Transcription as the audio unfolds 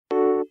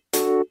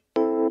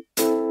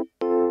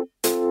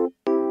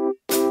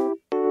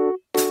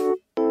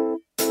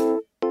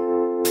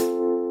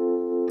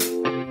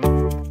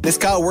This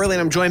is Kyle Worley,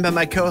 and I'm joined by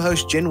my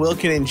co-host Jen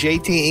Wilkin and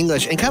JT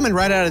English. And coming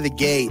right out of the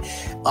gate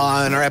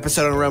on our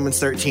episode on Romans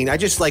 13, I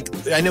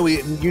know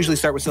we usually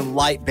start with some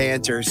light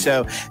banter,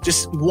 so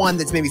just one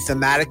that's maybe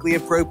thematically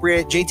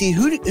appropriate. JT,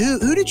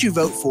 who did you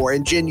vote for?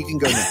 And Jen, you can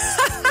go next.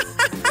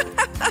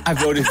 I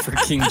voted for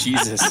King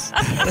Jesus,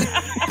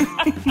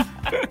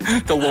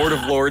 the Lord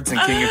of Lords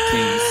and King of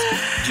Kings,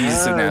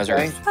 Jesus of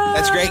Nazareth. Okay.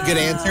 That's great. Good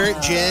answer.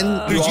 Jen,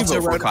 Who did you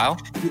vote for, Kyle?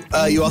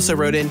 You also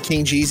wrote in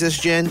King Jesus,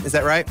 Jen. Is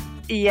that right?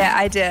 Yeah,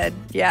 I did.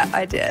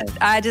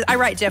 I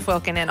write Jeff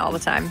Wilkin in all the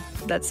time.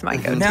 That's my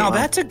go-to. Now,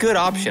 that's a good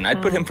option.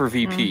 I'd put him for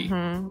VP.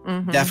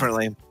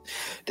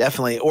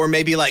 Definitely. Or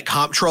maybe like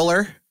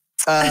comptroller.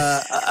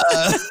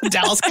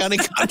 Dallas County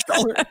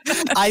comptroller.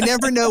 I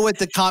never know what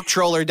the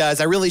comptroller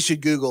does. I really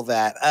should Google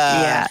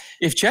that.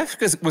 If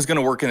Jeff was going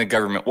to work in the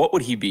government, what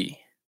would he be?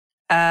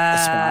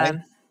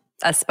 A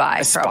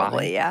spy?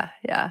 Probably. Yeah.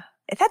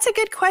 That's a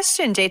good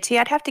question, JT.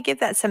 I'd have to give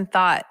that some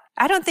thought.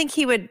 I don't think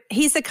he would.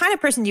 He's the kind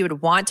of person you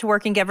would want to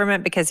work in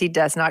government because he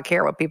does not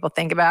care what people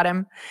think about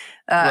him,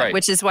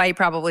 which is why he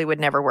probably would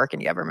never work in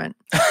government.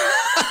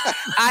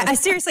 I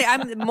seriously,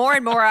 I'm more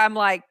and more, I'm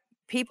like,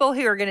 people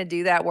who are going to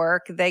do that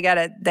work, they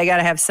gotta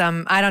have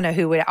some, I don't know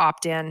who would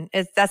opt in.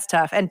 That's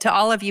tough. And to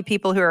all of you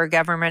people who are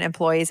government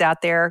employees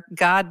out there,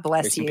 God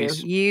bless you.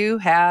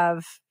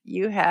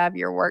 You have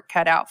your work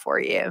cut out for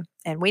you,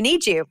 and we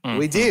need you.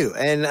 We do.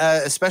 And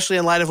especially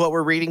in light of what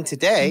we're reading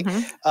today,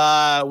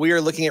 we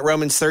are looking at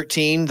Romans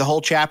 13, the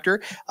whole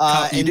chapter.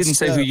 You didn't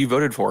say who you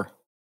voted for.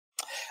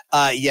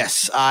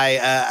 Yes,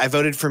 I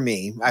voted for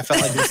me. I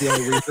felt like it was the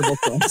only reasonable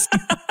choice.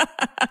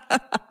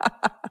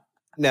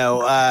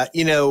 No,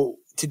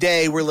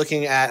 today we're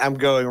looking at, I'm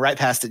going right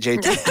past it,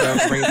 JT.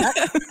 So bring it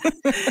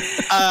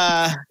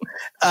back.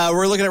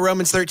 We're looking at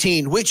Romans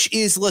 13, which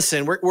is,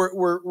 listen,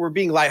 we're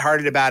being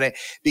lighthearted about it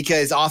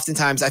because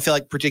oftentimes I feel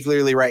like,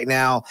 particularly right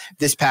now,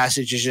 this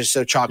passage is just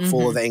so chock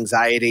full of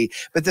anxiety.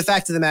 But the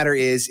fact of the matter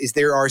is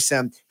there are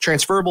some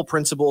transferable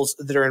principles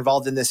that are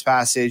involved in this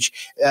passage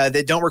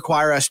that don't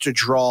require us to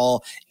draw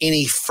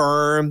any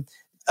firm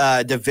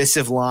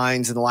divisive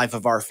lines in the life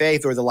of our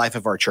faith or the life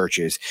of our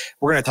churches.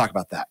 We're going to talk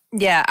about that.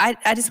 Yeah,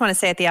 I just want to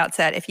say at the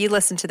outset, if you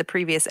listen to the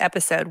previous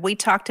episode, we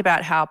talked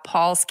about how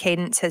Paul's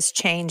cadence has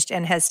changed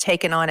and has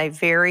taken on a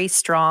very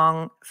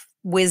strong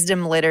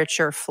wisdom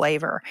literature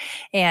flavor.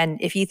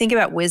 And if you think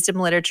about wisdom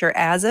literature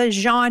as a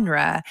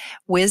genre,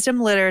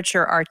 wisdom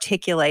literature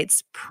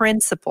articulates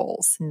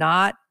principles,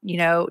 not,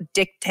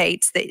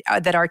 dictates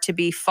that are to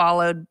be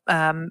followed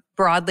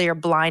broadly or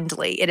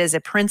blindly. It is a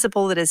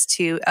principle that is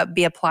to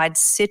be applied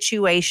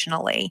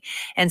situationally.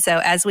 And so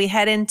as we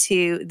head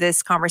into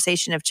this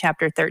conversation of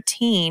chapter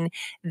 13,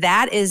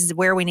 that is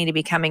where we need to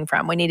be coming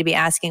from. We need to be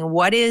asking,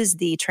 what is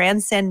the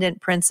transcendent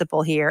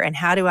principle here, and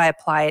how do I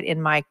apply it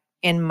in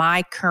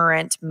my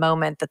current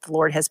moment that the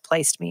Lord has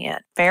placed me in?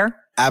 Fair?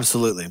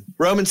 Absolutely.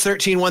 Romans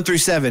 13,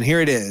 1-7.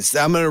 Here it is.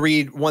 I'm going to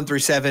read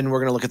 1-7. We're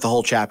going to look at the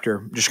whole chapter.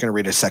 I'm just going to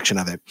read a section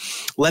of it.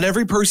 Let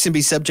every person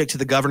be subject to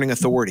the governing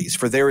authorities,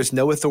 for there is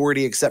no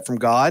authority except from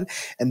God,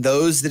 and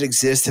those that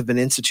exist have been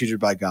instituted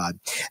by God.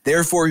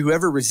 Therefore,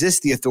 whoever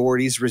resists the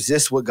authorities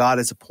resists what God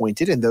has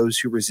appointed, and those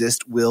who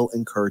resist will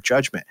incur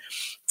judgment.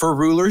 For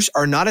rulers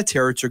are not a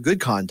terror to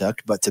good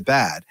conduct, but to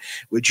bad.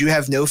 Would you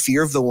have no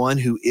fear of the one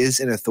who is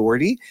in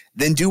authority?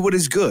 Then do what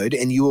is good,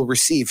 and you will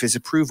receive his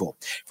approval.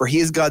 For he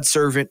is God's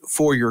servant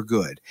for your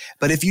good.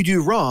 But if you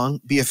do wrong,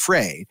 be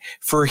afraid,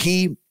 for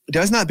he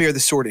does not bear the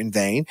sword in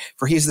vain,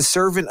 for he is the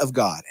servant of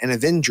God, an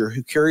avenger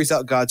who carries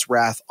out God's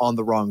wrath on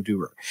the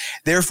wrongdoer.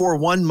 Therefore,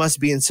 one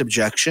must be in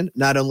subjection,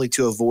 not only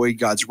to avoid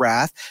God's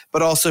wrath,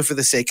 but also for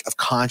the sake of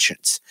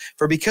conscience.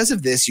 For because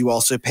of this, you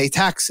also pay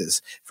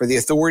taxes, for the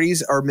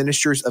authorities are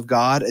ministers of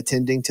God,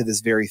 attending to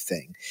this very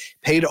thing.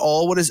 Paid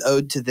all what is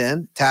owed to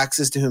them,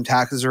 taxes to whom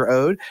taxes are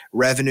owed,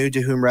 revenue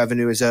to whom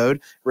revenue is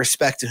owed,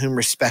 respect to whom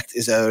respect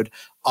is owed,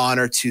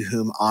 honor to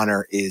whom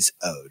honor is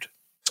owed.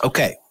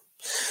 Okay.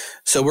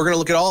 So we're going to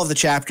look at all of the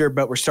chapter,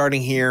 but we're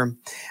starting here.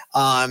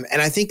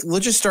 And I think we'll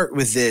just start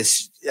with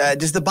this.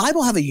 Does the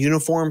Bible have a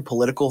uniform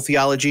political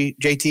theology,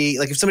 JT?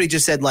 Like if somebody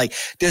just said,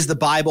 does the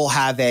Bible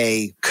have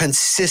a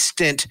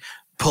consistent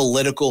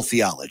political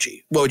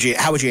theology?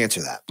 How would you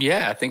answer that?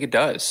 Yeah, I think it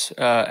does.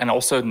 And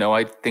also, no,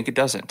 I think it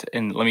doesn't.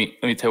 And let me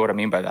tell you what I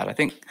mean by that. I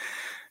think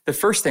the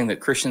first thing that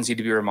Christians need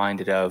to be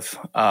reminded of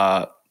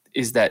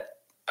is that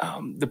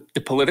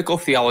the political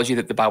theology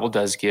that the Bible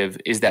does give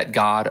is that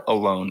God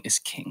alone is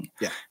king,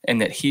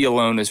 and that he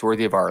alone is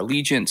worthy of our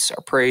allegiance,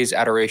 our praise,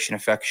 adoration,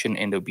 affection,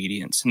 and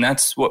obedience. And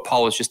that's what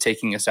Paul is just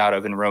taking us out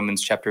of in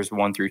Romans chapters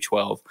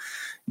 1-12.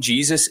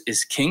 Jesus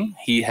is king.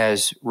 He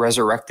has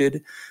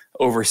resurrected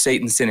over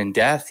Satan, sin, and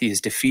death. He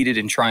has defeated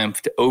and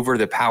triumphed over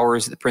the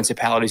powers, the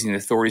principalities, and the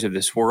authorities of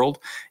this world.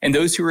 And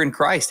those who are in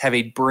Christ have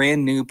a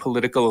brand new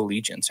political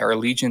allegiance. Our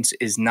allegiance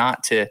is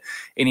not to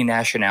any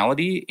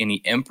nationality,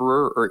 any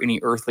emperor, or any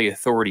earthly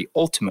authority.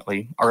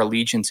 Ultimately, our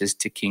allegiance is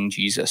to King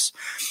Jesus.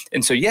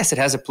 And so, yes, it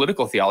has a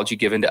political theology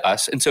given to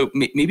us. And so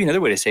maybe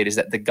another way to say it is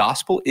that the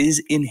gospel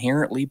is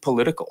inherently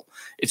political.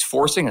 It's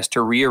forcing us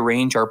to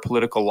rearrange our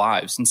political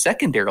lives. And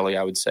secondarily,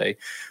 I would say,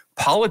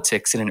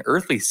 politics in an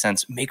earthly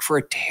sense make for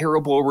a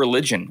terrible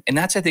religion. And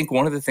that's, I think,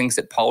 one of the things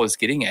that Paul is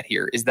getting at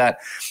here is that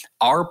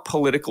our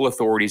political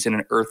authorities in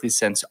an earthly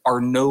sense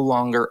are no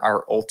longer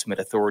our ultimate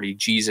authority.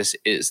 Jesus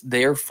is.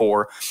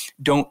 Therefore,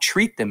 don't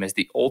treat them as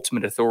the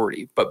ultimate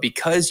authority. But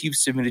because you've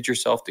submitted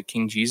yourself to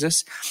King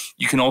Jesus,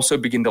 you can also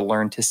begin to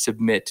learn to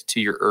submit to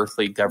your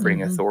earthly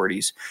governing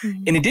authorities.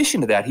 In addition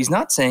to that, he's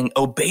not saying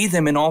obey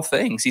them in all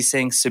things. He's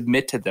saying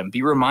submit to them.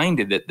 Be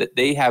reminded that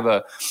they have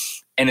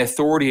an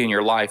authority in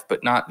your life,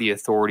 but not the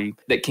authority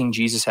that King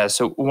Jesus has.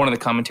 So one of the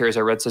commentaries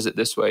I read says it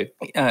this way,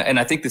 and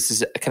I think this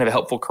is kind of a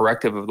helpful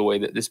corrective of the way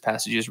that this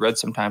passage is read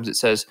sometimes. It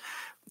says,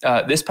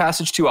 this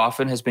passage too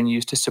often has been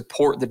used to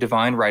support the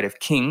divine right of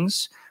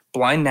kings,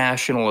 blind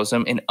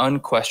nationalism, and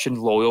unquestioned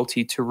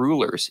loyalty to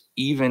rulers,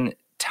 even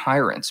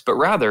tyrants. But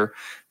rather,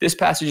 this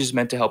passage is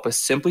meant to help us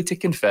simply to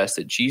confess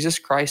that Jesus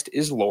Christ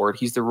is Lord.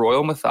 He's the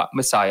royal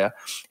Messiah,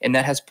 and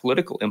that has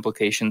political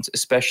implications,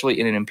 especially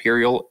in an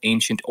imperial,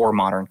 ancient, or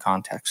modern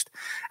context.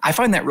 I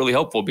find that really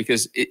helpful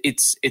because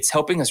it's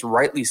helping us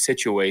rightly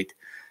situate.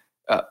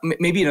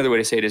 Maybe another way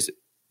to say it is,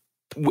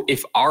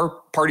 if our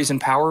party's in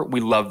power,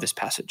 we love this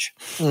passage.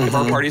 If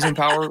our party's in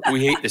power,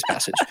 we hate this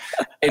passage.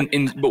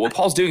 But what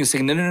Paul's doing is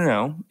saying,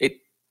 no.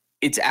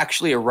 It's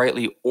actually a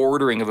rightly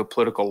ordering of a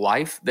political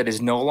life that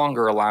is no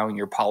longer allowing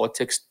your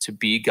politics to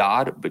be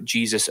God, but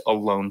Jesus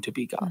alone to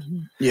be God.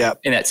 Yeah.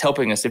 And that's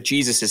helping us, if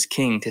Jesus is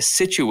king, to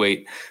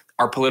situate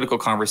our political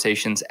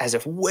conversations as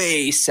a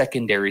way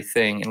secondary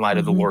thing in light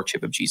of the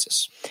lordship of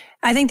Jesus.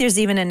 I think there's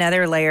even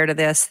another layer to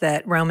this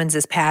that Romans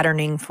is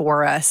patterning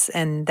for us,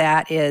 and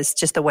that is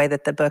just the way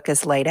that the book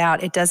is laid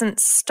out. It doesn't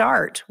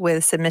start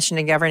with submission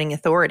to governing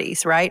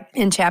authorities, right?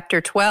 In chapter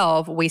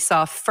 12, we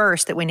saw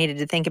first that we needed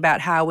to think about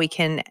how we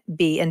can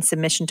be in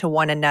submission to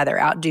one another,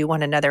 outdo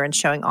one another in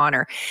showing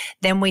honor.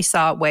 Then we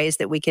saw ways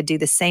that we could do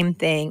the same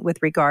thing with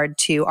regard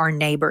to our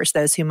neighbors,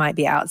 those who might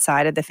be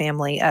outside of the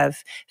family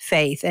of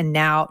faith. And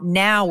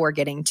now we're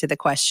getting to the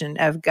question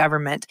of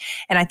government.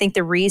 And I think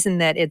the reason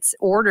that it's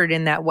ordered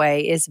in that way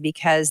is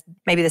because,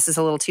 maybe this is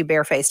a little too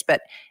barefaced,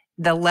 but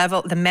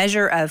the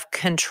measure of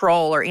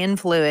control or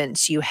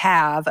influence you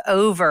have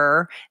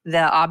over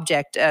the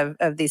object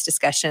of these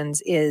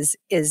discussions is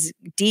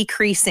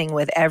decreasing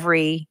with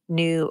every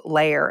new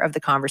layer of the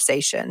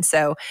conversation.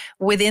 So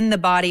within the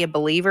body of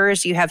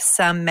believers, you have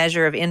some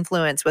measure of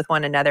influence with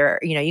one another.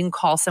 You can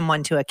call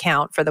someone to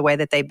account for the way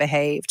that they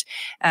behaved.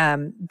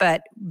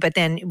 But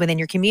then within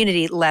your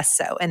community, less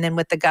so. And then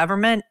with the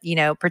government,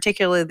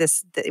 particularly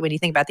when you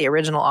think about the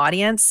original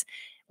audience,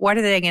 what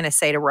are they going to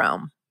say to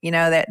Rome?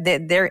 That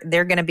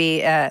they're going to be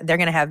they're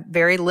going to have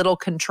very little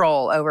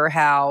control over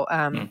how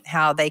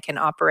they can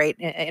operate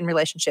in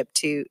relationship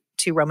to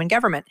Roman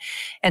government,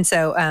 and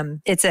so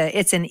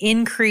it's an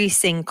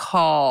increasing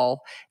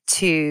call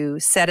to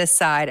set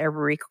aside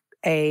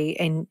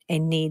a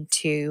need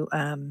to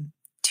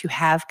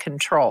have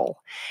control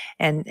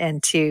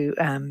and to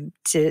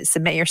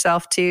submit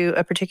yourself to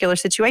a particular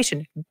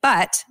situation.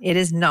 But it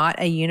is not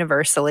a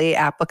universally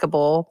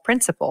applicable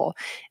principle.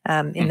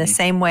 In the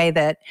same way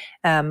that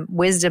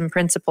wisdom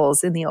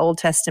principles in the Old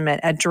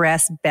Testament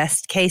address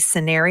best case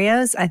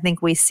scenarios, I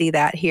think we see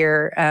that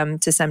here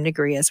to some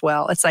degree as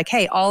well. It's like,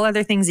 hey, all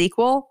other things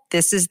equal,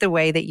 this is the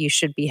way that you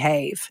should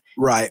behave.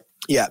 Right.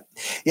 Yeah.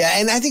 Yeah.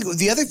 And I think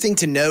the other thing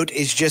to note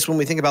is just when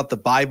we think about the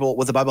Bible,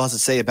 what the Bible has to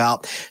say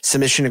about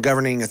submission to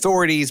governing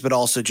authorities, but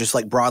also just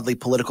like broadly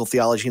political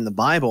theology in the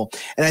Bible.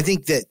 And I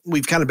think that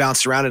we've kind of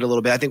bounced around it a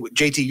little bit. I think,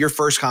 JT, your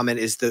first comment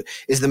is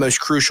the most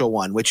crucial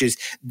one, which is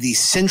the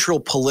central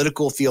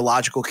political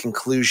theological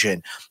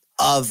conclusion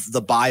of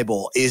the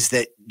Bible is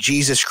that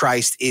Jesus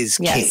Christ is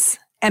king.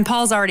 And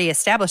Paul's already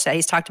established that.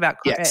 He's talked about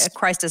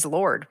Christ as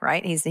Lord,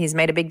 right? He's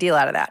made a big deal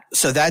out of that.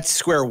 So that's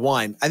square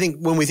one. I think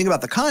when we think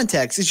about the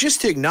context, it's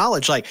just to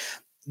acknowledge like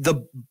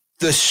the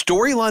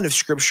storyline of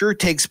Scripture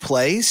takes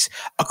place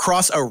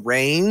across a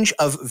range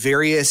of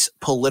various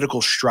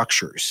political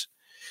structures.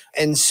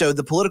 And so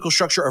the political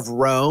structure of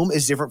Rome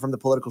is different from the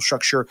political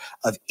structure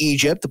of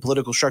Egypt. The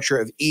political structure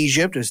of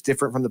Egypt is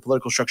different from the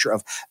political structure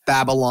of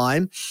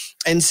Babylon.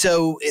 And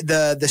so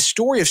the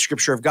story of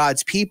Scripture of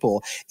God's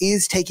people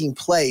is taking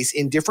place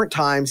in different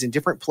times, in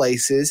different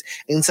places,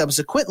 and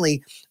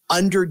subsequently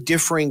under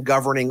differing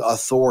governing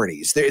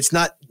authorities. It's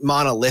not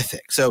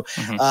monolithic. So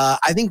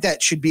I think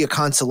that should be a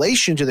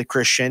consolation to the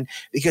Christian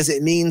because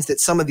it means that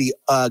some of the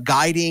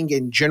guiding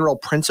and general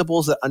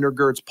principles that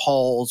undergirds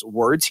Paul's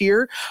words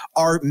here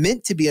are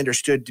meant to be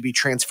understood to be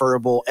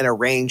transferable in a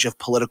range of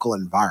political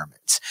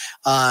environments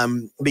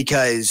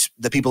because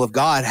the people of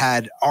God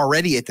had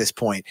already at this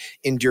point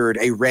endured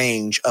conquered a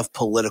range of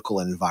political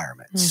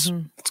environments.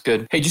 That's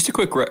good. Hey, just a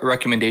quick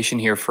recommendation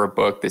here for a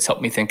book that's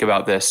helped me think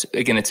about this.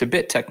 Again, it's a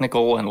bit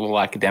technical and a little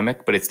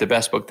academic, but it's the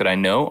best book that I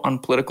know on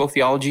political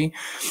theology.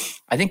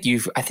 I think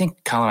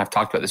Kyle and I've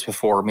talked about this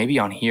before, maybe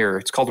on here.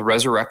 It's called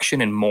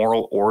Resurrection and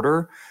Moral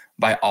Order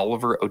by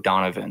Oliver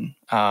O'Donovan.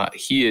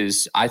 He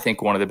is, I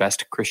think, one of the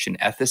best Christian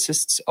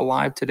ethicists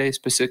alive today,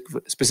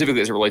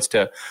 specifically as it relates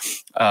to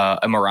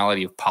a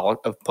morality of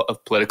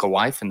political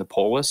life and the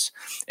polis.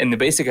 And the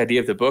basic idea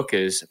of the book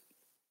is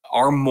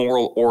our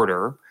moral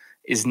order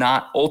is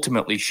not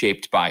ultimately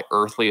shaped by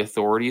earthly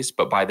authorities,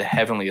 but by the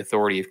heavenly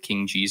authority of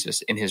King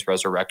Jesus in his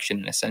resurrection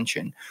and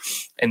ascension.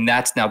 And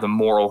that's now the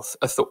moral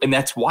and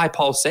that's why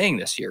Paul's saying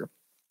this here.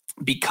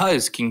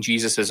 Because King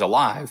Jesus is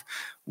alive,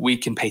 we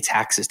can pay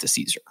taxes to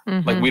Caesar.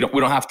 Like we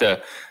don't have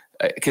to,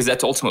 because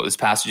that's ultimately what this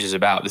passage is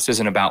about. This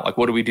isn't about like,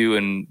 what do we do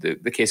in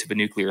the case of a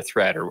nuclear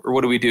threat, or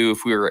what do we do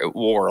if we were at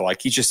war?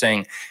 Like he's just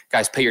saying,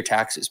 guys, pay your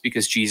taxes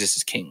because Jesus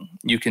is king.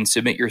 You can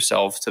submit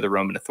yourselves to the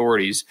Roman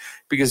authorities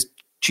because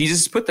Jesus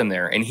has put them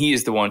there, and he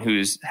is the one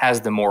who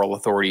has the moral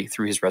authority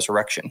through his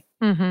resurrection.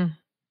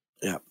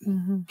 Yeah.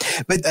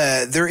 But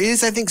there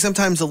is, I think,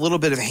 sometimes a little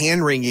bit of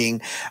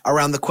hand-wringing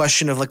around the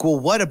question of like, well,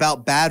 what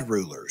about bad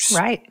rulers?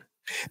 Right.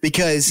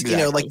 Because, you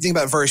know, like think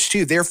about verse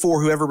 2,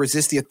 therefore, whoever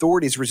resists the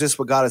authorities resists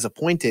what God has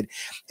appointed,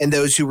 and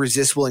those who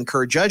resist will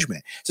incur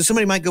judgment. So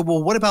somebody might go,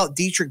 well, what about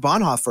Dietrich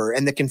Bonhoeffer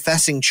and the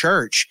confessing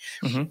church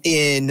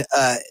in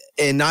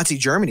Nazi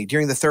Germany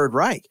during the Third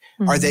Reich?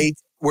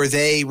 Were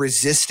they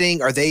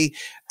resisting? Are they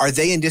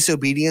in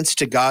disobedience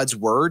to God's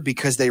word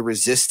because they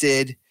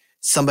resisted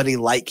somebody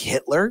like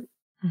Hitler?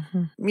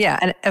 Yeah,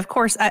 and of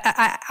course,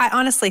 I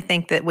honestly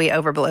think that we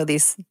overblow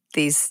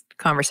these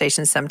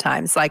conversations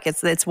sometimes. Like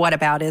it's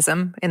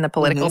whataboutism in the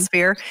political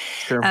sphere,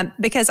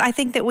 because I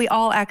think that we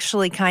all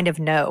actually kind of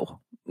know.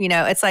 You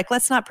know, it's like,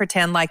 let's not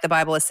pretend like the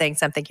Bible is saying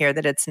something here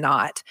that it's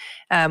not.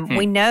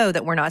 We know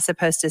that we're not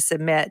supposed to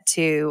submit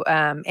to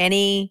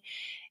any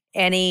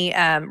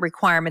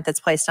requirement that's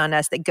placed on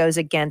us that goes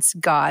against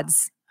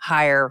God's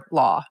higher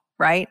law.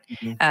 Right.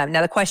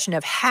 Now, the question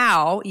of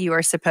how you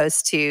are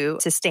supposed to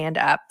stand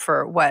up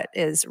for what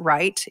is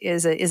right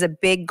is a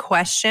big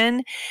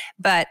question.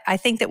 But I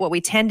think that what we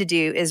tend to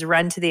do is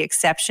run to the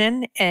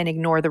exception and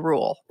ignore the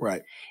rule.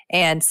 Right.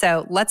 And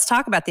so let's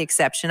talk about the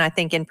exception. I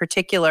think in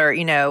particular,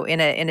 you know, in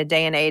a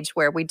day and age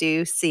where we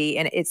do see,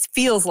 and it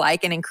feels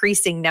like an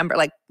increasing number,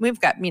 like we've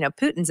got, you know,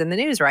 Putin's in the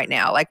news right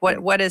now. Like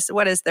what is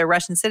the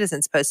Russian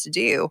citizen supposed to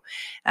do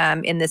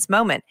in this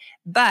moment?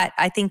 But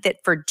I think that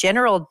for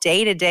general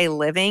day-to-day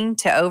living,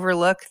 to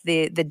overlook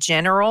the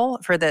general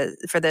for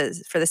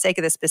the sake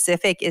of the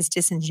specific is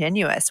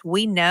disingenuous.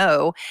 We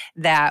know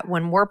that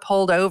when we're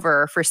pulled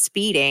over for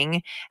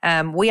speeding,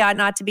 we ought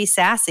not to be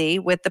sassy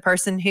with the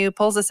person who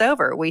pulls us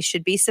over. We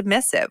should be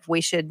submissive. We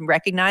should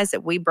recognize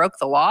that we broke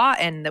the law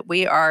and that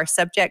we are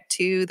subject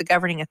to the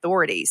governing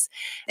authorities.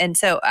 And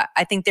so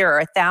I think there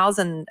are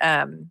 1,000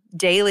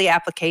 daily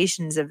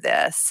applications of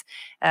this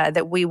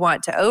that we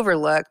want to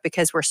overlook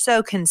because we're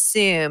so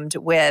consumed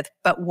with,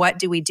 but what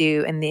do we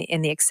do in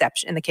the exception,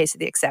 in the case of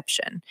the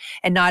exception?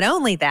 And not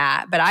only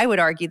that, but I would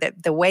argue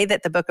that the way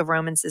that the book of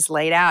Romans is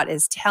laid out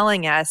is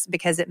telling us,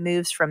 because it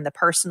moves from the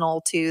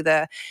personal to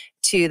the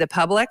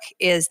public,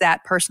 is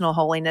that personal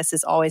holiness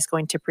is always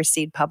going to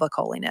precede public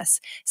holiness.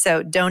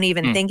 So don't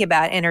even think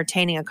about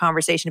entertaining a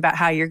conversation about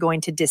how you're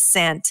going to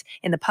dissent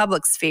in the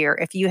public sphere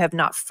if you have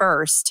not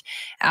first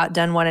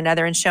outdone one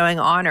another in showing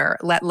honor.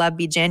 Let love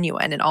be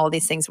genuine, and all of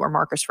these things were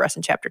markers for us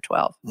in chapter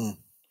 12.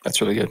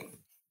 That's really good.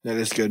 That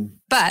is good.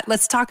 But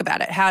let's talk about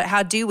it.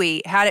 How do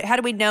we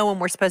know when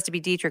we're supposed to be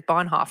Dietrich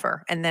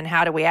Bonhoeffer, and then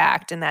how do we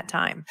act in that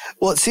time?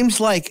 Well, it seems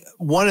like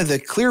one of the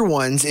clear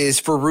ones is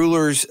for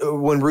rulers,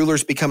 when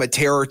rulers become a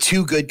terror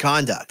to good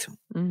conduct.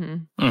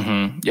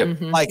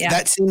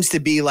 That seems to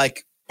be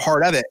like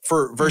part of it.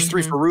 For verse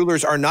 3, for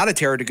rulers are not a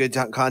terror to good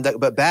conduct,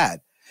 but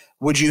bad.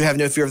 Would you have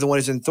no fear of the one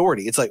who is in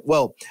authority? It's like,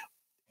 well,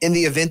 in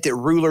the event that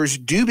rulers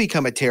do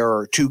become a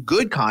terror to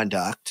good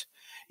conduct,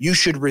 you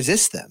should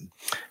resist them.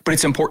 But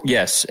it's important.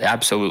 Yes,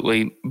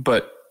 absolutely.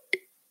 But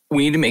we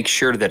need to make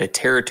sure that a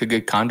terror to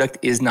good conduct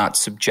is not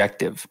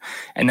subjective.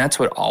 And that's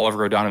what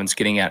Oliver O'Donovan's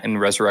getting at in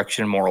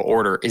Resurrection and Moral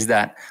Order, is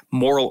that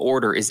moral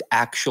order is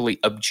actually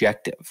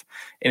objective.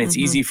 And it's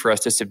easy for us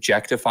to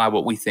subjectify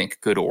what we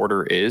think good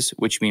order is,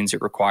 which means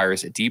it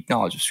requires a deep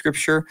knowledge of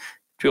Scripture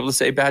to be able to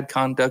say bad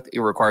conduct. It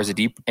requires a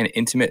deep and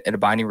intimate and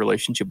abiding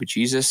relationship with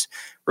Jesus,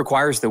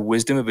 requires the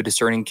wisdom of a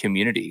discerning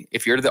community.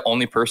 If you're the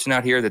only person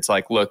out here that's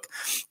like, look,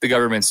 the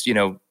government's,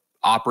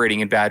 operating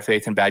in bad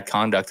faith and bad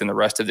conduct, and the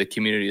rest of the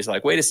community is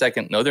like, wait a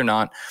second, no, they're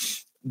not,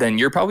 then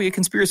you're probably a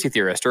conspiracy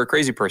theorist or a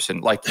crazy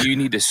person. Like, you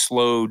need to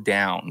slow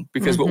down,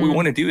 because what we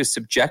want to do is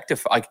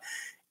subjective. Like,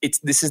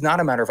 this is not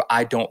a matter of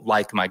I don't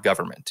like my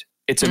government.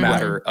 It's a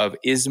matter of,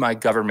 is my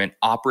government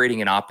operating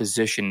in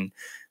opposition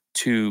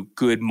to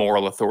good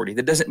moral authority?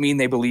 That doesn't mean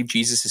they believe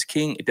Jesus is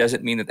king. It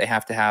doesn't mean that they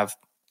have to have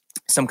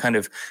some kind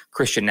of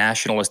Christian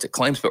nationalistic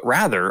claims, but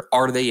rather,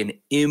 are they an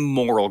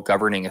immoral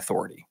governing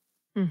authority?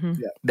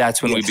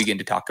 That's when we begin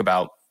to talk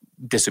about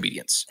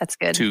disobedience. That's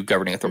good. To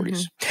governing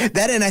authorities.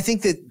 That, and I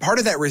think that part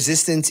of that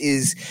resistance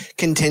is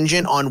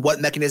contingent on what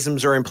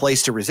mechanisms are in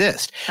place to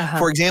resist.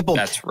 For example,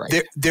 that's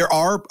right. There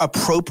are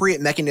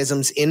appropriate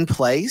mechanisms in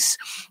place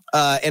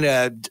in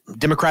a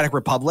democratic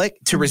republic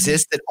to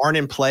resist that aren't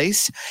in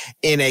place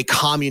in a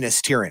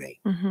communist tyranny.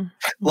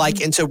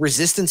 And so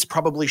resistance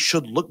probably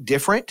should look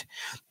different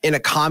in a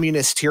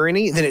communist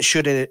tyranny than it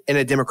should in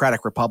a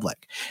democratic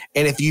republic.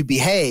 And if you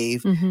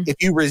behave, if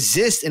you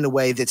resist in a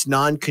way that's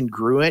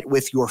non-congruent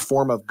with your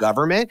form of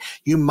government,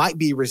 you might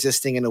be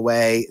resisting in a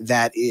way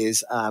that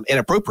is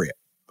inappropriate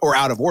or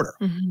out of order.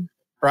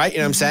 Right? You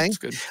know what I'm saying?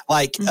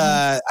 Like,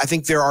 I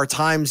think there are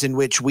times in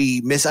which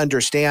we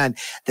misunderstand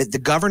that the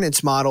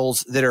governance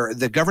models that are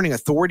the governing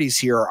authorities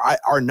here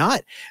are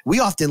not, we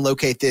often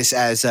locate this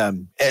as a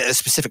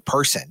specific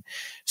person.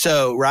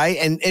 So, right?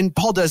 And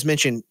Paul does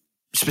mention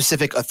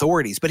specific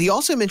authorities, but he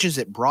also mentions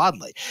it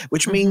broadly,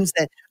 which means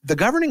that the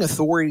governing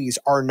authorities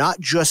are not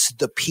just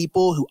the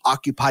people who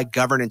occupy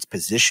governance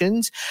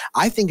positions.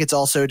 I think it's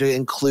also to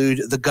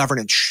include the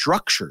governance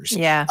structures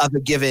of a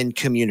given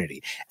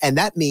community. And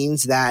that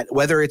means that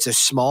whether it's a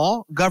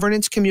small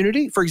governance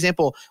community, for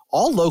example,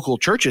 all local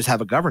churches have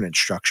a governance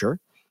structure,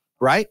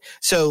 right?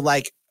 So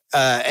like,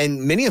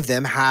 and many of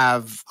them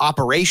have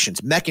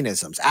operations,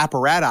 mechanisms,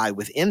 apparati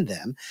within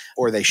them,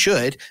 or they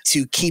should,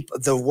 to keep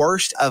the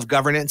worst of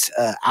governance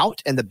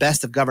out and the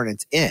best of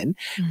governance in.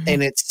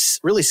 And it's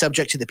really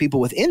subject to the people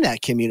within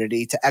that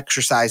community to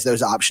exercise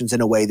those options in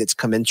a way that's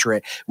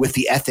commensurate with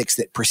the ethics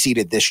that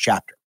preceded this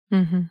chapter.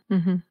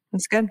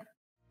 That's good.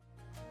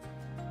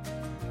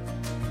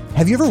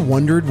 Have you ever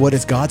wondered what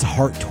is God's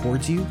heart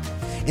towards you?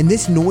 In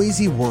this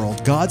noisy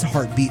world, God's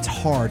heart beats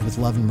hard with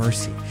love and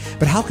mercy.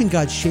 But how can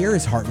God share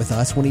his heart with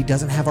us when he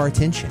doesn't have our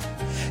attention?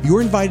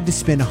 You're invited to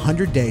spend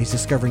 100 days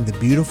discovering the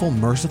beautiful,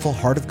 merciful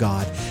heart of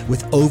God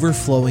with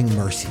Overflowing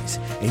Mercies,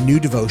 a new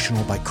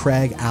devotional by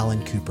Craig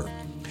Allen Cooper.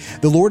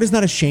 The Lord is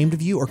not ashamed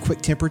of you or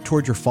quick-tempered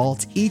toward your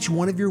faults. Each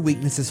one of your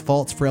weaknesses,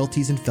 faults,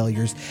 frailties, and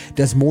failures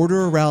does more to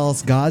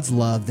arouse God's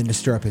love than to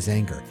stir up his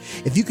anger.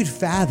 If you could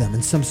fathom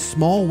in some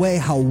small way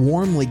how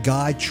warmly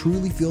God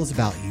truly feels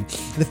about you,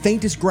 the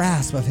faintest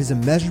grasp of his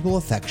immeasurable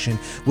affection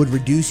would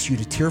reduce you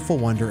to tearful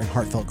wonder and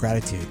heartfelt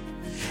gratitude.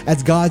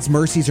 As God's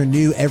mercies are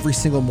new every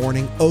single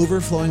morning,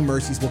 Overflowing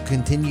Mercies will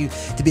continue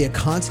to be a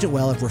constant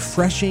well of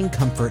refreshing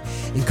comfort,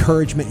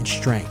 encouragement, and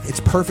strength.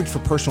 It's perfect for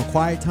personal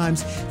quiet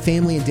times,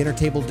 family and dinner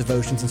table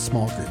devotions, and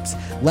small groups.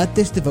 Let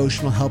this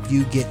devotional help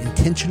you get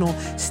intentional,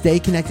 stay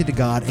connected to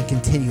God, and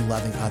continue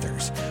loving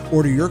others.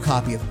 Order your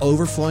copy of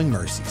Overflowing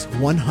Mercies,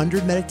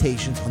 100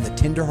 Meditations on the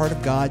Tender Heart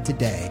of God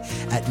today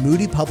at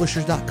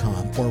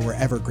moodypublishers.com or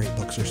wherever great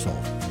books are sold.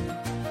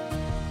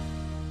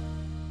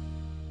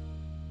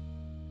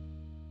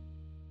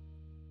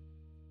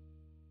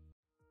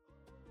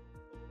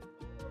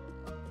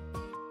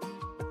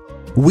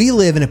 We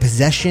live in a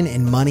possession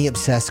and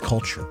money-obsessed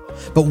culture.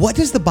 But what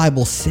does the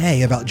Bible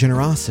say about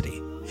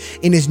generosity?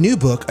 In his new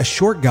book, A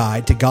Short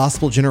Guide to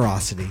Gospel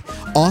Generosity,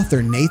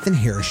 author Nathan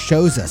Harris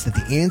shows us that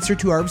the answer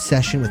to our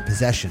obsession with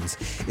possessions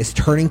is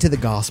turning to the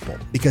gospel,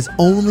 because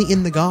only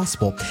in the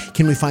gospel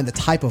can we find the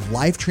type of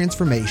life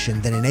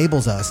transformation that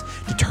enables us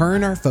to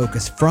turn our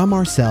focus from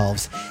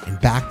ourselves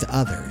and back to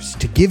others,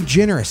 to give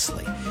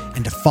generously,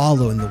 and to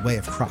follow in the way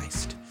of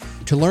Christ.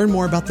 To learn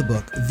more about the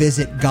book,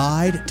 visit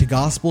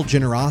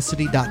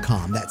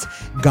guidetogospelgenerosity.com. That's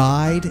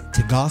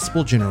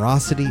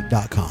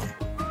guidetogospelgenerosity.com.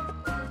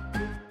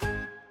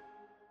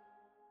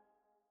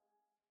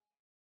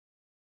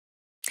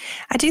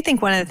 I do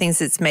think one of the things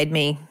that's made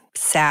me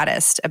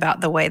saddest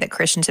about the way that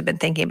Christians have been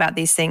thinking about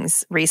these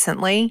things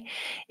recently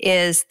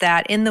is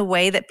that in the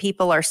way that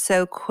people are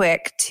so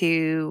quick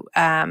to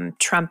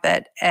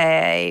trumpet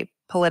a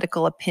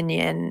political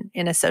opinion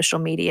in a social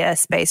media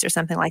space or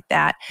something like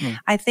that,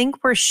 I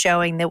think we're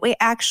showing that we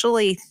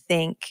actually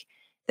think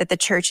that the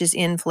church's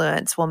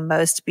influence will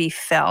most be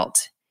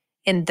felt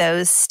in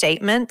those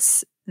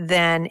statements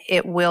than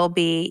it will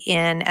be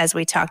in, as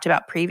we talked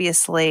about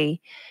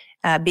previously,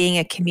 being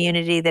a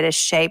community that is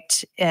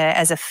shaped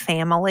as a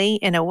family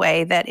in a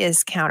way that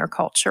is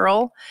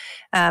countercultural.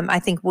 I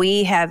think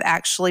we have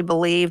actually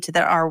believed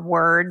that our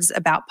words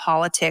about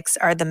politics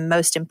are the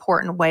most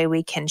important way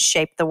we can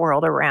shape the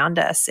world around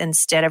us,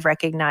 instead of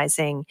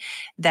recognizing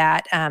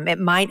that it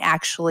might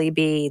actually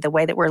be the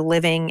way that we're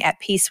living at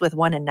peace with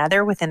one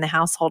another within the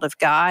household of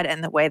God,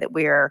 and the way that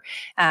we're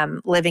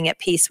living at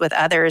peace with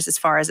others as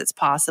far as it's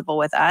possible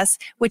with us,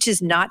 which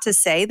is not to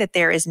say that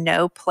there is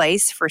no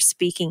place for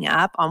speaking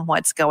up on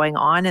what's going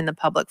on in the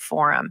public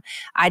forum.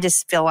 I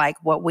just feel like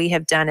what we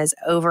have done is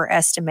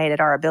overestimated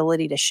our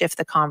ability to shift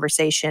the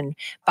conversation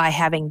by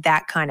having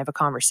that kind of a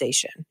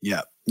conversation.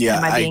 Yeah,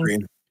 I agree.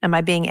 Am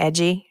I being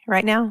edgy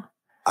right now?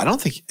 I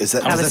don't think is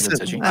that. I don't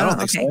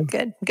think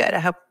okay, so. Good. I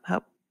hope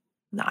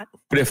not.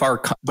 But if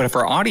our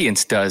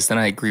audience does, then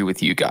I agree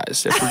with you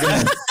guys. If we're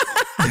gonna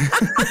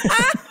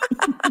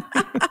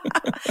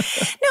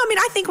No, mean,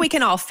 I think we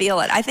can all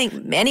feel it. I think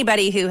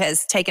anybody who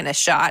has taken a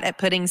shot at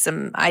putting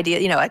some idea,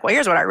 like, well,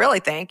 here's what I really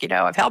think,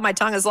 I've held my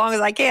tongue as long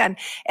as I can.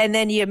 And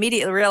then you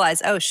immediately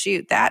realize, oh,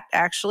 shoot, that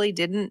actually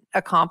didn't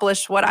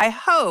accomplish what I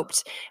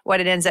hoped.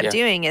 What it ends up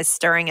doing is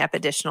stirring up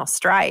additional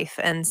strife.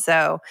 And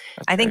so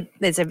I think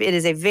it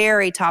is a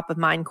very top of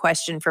mind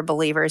question for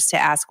believers to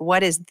ask,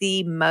 what is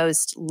the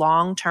most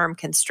long-term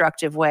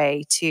constructive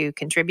way to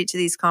contribute to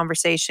these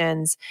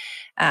conversations?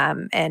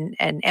 And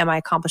am I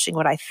accomplishing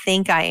what I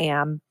think I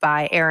am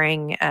by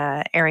airing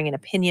an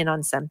opinion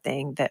on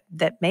something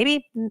that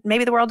maybe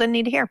the world didn't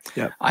need to hear?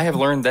 Yeah, I have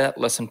learned that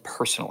lesson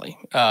personally,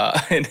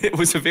 and it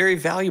was a very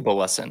valuable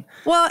lesson.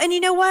 Well, and you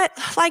know what?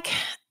 Like,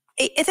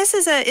 this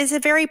is a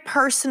very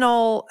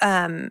personal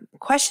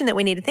question that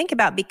we need to think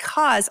about,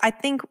 because I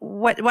think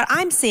what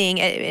I'm seeing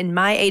in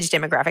my age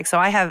demographic. So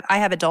I have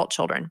adult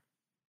children.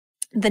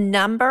 The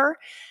number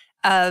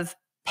of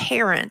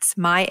parents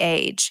my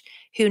age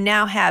who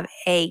now have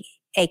a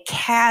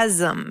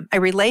chasm, a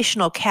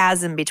relational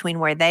chasm between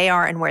where they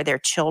are and where their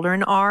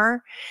children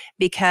are,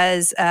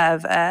 because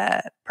of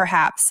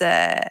perhaps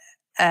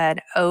an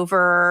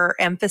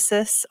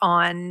overemphasis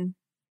on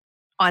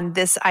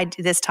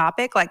this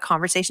topic, like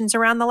conversations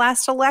around the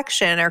last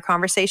election or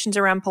conversations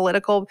around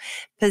political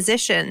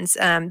positions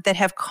that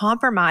have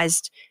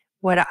compromised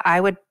what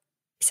I would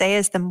say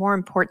is the more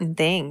important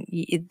thing,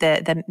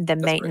 the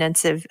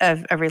maintenance of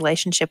a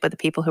relationship with the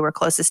people who are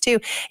closest to.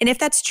 And if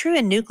that's true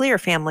in nuclear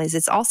families,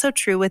 it's also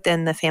true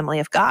within the family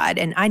of God.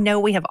 And I know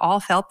we have all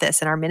felt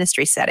this in our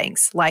ministry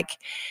settings. Like,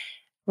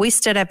 we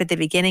stood up at the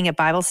beginning of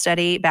Bible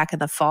study back in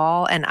the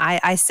fall, and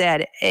I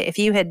said, if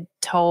you had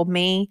told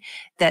me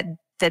that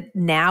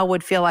now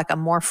would feel like a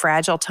more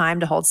fragile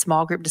time to hold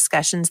small group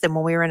discussions than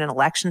when we were in an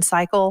election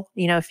cycle,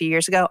 a few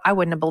years ago, I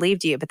wouldn't have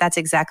believed you. But that's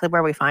exactly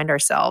where we find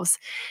ourselves.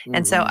 Mm-hmm.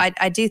 And so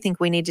I do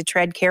think we need to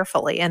tread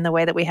carefully in the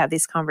way that we have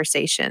these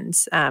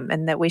conversations,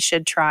 and that we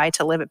should try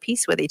to live at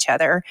peace with each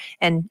other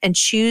and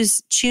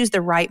choose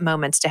the right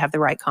moments to have the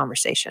right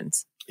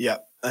conversations. Yeah.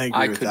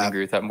 I couldn't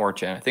agree with that more,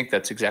 Jen. I think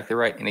that's exactly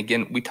right. And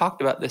again, we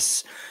talked about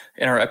this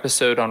in our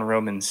episode on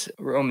Romans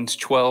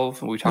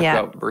 12. We talked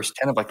about verse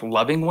 10 of like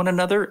loving one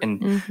another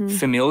and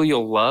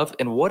familial love,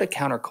 and what a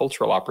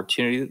countercultural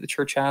opportunity that the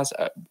church has.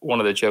 One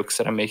of the jokes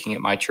that I'm making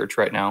at my church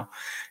right now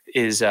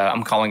is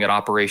I'm calling it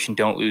Operation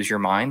Don't Lose Your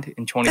Mind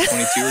in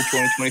 2022 or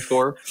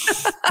 2024,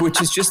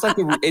 which is just like,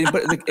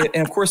 and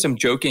of course I'm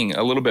joking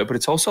a little bit, but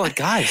it's also like,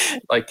 guys,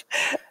 like,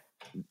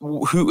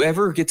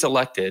 whoever gets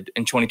elected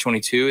in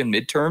 2022 in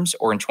midterms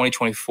or in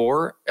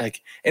 2024,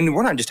 and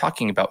we're not just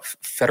talking about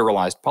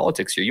federalized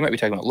politics here. You might be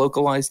talking about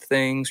localized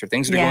things or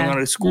things that are going on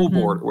at a school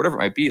board or whatever it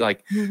might be.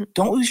 Like,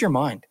 don't lose your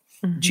mind.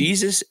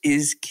 Jesus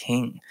is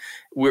king.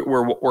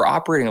 We're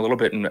operating a little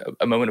bit in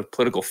a moment of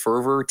political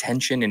fervor,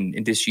 tension,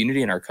 and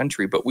disunity in our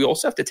country, but we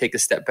also have to take a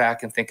step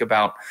back and think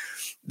about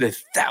the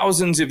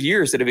thousands of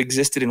years that have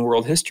existed in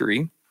world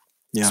history.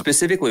 Yeah.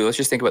 Specifically, let's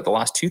just think about the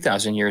last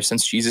 2,000 years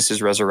since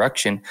Jesus'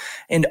 resurrection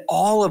and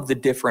all of the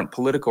different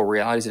political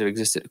realities that have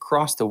existed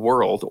across the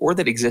world or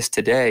that exist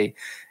today.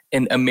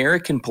 And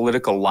American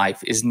political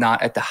life is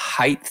not at the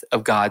height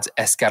of God's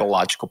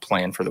eschatological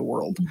plan for the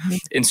world.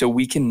 And so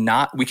we can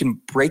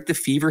break the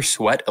fever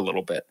sweat a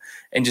little bit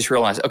and just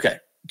realize, okay,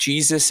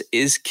 Jesus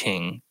is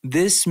king.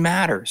 This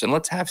matters. And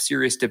let's have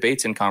serious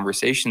debates and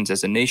conversations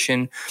as a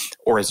nation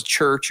or as a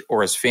church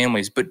or as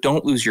families, but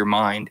don't lose your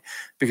mind,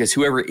 because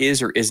whoever is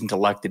or isn't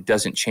elected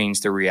doesn't change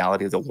the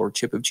reality of the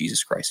lordship of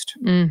Jesus Christ.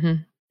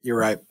 You're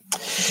right.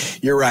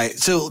 You're right.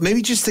 So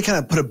maybe just to kind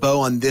of put a bow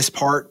on this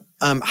part,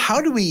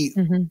 how do we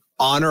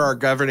honor our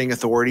governing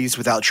authorities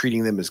without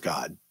treating them as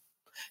God?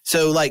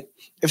 So like,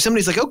 if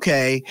somebody's like,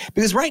 okay,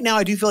 because right now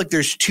I do feel like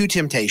there's two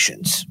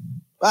temptations.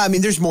 I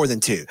mean, there's more than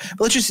two,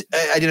 but let's just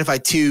identify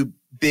two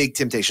big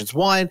temptations.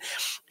 One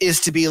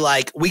is to be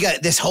like,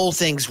 this whole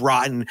thing's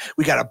rotten.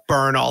 We got to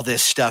burn all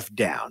this stuff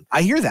down.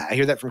 I hear that. I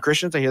hear that from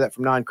Christians. I hear that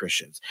from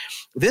non-Christians.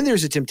 Then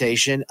there's a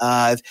temptation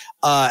of,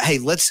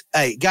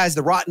 hey, guys,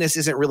 the rottenness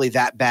isn't really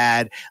that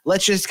bad.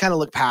 Let's just kind of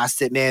look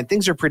past it, man.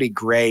 Things are pretty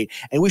great,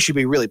 and we should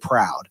be really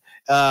proud.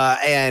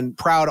 And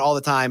proud all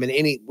the time. And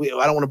I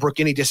don't want to brook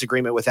any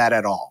disagreement with that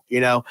at all.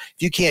 If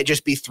you can't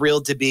just be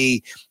thrilled to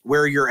be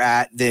where you're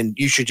at, then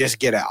you should just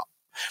get out.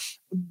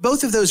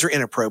 Both of those are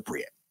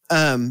inappropriate,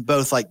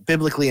 both like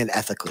biblically and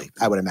ethically,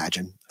 I would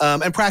imagine.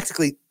 And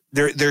practically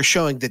they're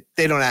showing that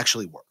they don't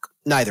actually work.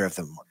 Neither of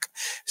them work.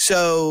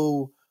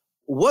 So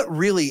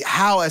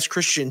how as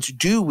Christians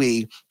do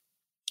we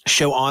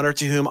show honor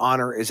to whom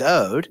honor is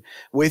owed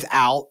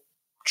without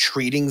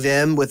treating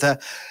them with a,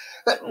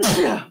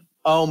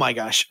 oh my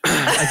gosh.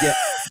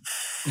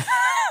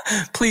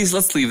 Please,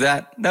 let's leave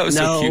that. That was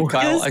so cute,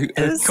 Kyle. It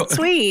was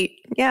sweet.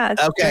 Yeah.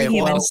 Okay,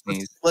 well,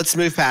 let's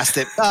move past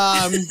it.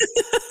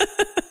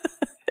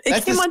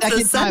 It came on so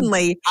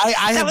suddenly.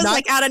 That was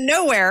like out of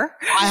nowhere.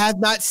 I have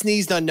not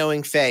sneezed on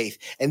Knowing Faith.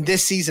 And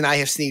this season I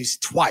have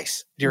sneezed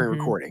twice during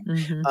recording.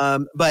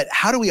 But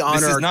how do we honor?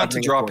 This is not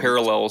to draw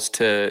parallels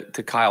to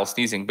Kyle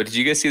sneezing, but did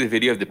you guys see the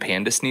video of the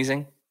panda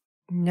sneezing?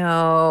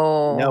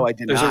 No. No, I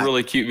did There's not. a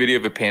really cute video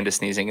of a panda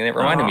sneezing, and it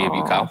reminded me of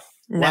you, Kyle.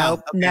 Nope. Wow,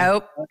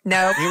 okay.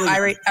 Nope. Here we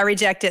go. I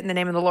reject it in the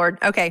name of the Lord.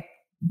 Okay.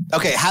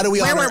 Okay, how do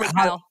we Where honor? were we,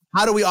 Kyle?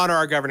 How do we honor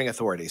our governing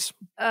authorities?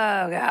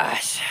 Oh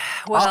gosh.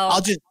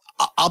 Well,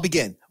 I'll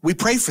begin. We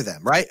pray for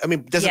them, right? I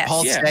mean, doesn't Yes.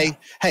 Paul Yeah. say,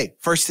 "Hey,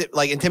 first,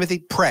 like in Timothy,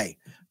 pray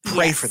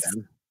Yes. for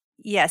them."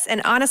 yes.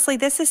 And honestly,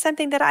 this is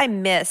something that I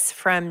miss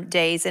from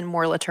days in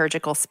more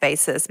liturgical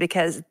spaces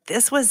because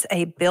this was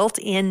a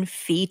built-in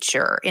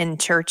feature in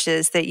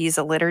churches that use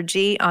a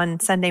liturgy on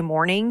Sunday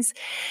mornings.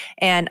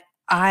 And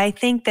I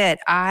think that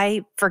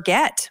I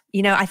forget,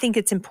 I think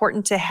it's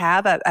important to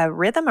have a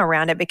rhythm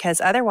around it because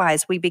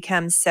otherwise we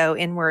become so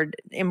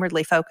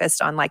inwardly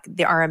focused on like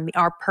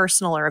our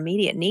personal or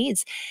immediate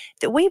needs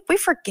that we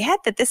forget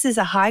that this is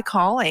a high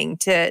calling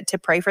to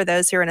pray for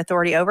those who are in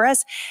authority over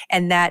us,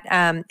 and that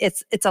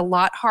it's a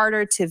lot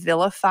harder to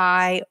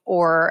vilify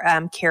or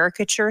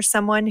caricature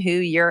someone who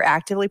you're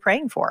actively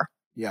praying for.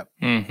 Yep.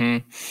 Mm-hmm.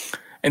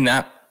 And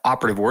that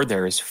operative word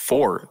there is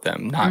for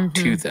them, not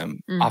to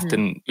them.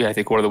 Often, I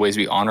think one of the ways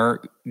we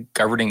honor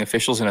governing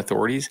officials and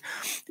authorities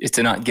is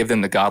to not give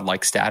them the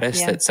godlike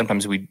status that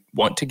sometimes we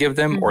want to give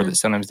them or that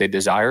sometimes they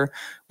desire.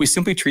 We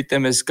simply treat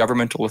them as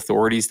governmental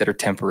authorities that are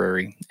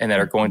temporary and that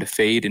are going to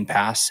fade and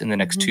pass in the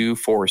next 2,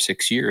 4, or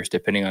 6 years,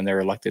 depending on their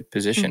elected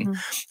position,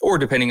 or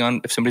depending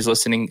on if somebody's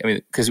listening. I mean,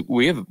 because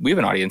we have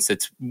an audience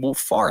that's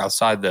far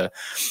outside the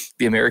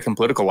American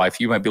political life.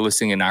 You might be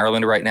listening in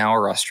Ireland right now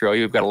or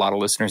Australia. We've got a lot of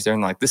listeners there,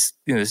 and like this,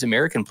 this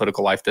American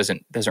political life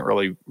doesn't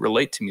really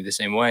relate to me the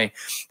same way.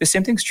 The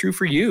same thing's true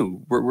for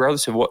you,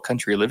 regardless of what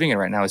country you're living in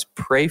right now. Is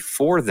pray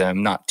for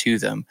them, not to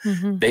them.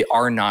 They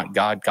are not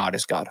God. God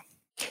is God.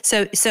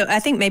 So I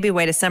think maybe a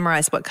way to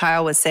summarize what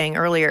Kyle was saying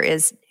earlier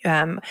is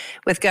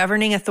with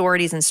governing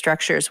authorities and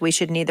structures, we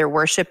should neither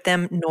worship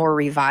them nor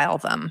revile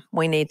them.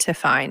 We need to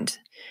find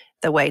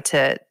the way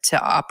to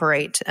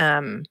operate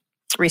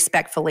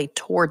respectfully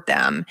toward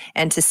them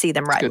and to see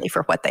them rightly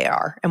for what they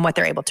are and what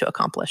they're able to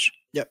accomplish.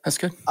 Yep. That's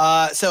good.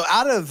 So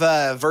out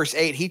of verse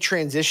 8, he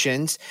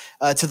transitions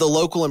to the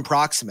local and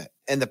proximate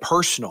and the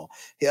personal.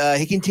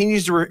 He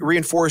continues to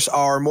reinforce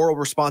our moral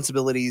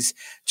responsibilities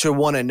to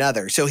one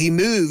another. So he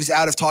moves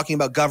out of talking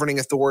about governing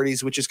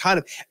authorities, which is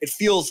it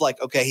feels like,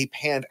 okay, he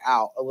panned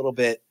out a little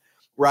bit,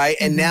 right?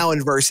 And now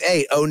in verse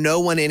 8, owe no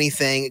one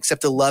anything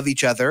except to love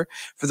each other,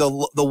 for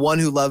the one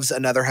who loves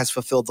another has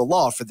fulfilled the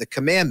law, for the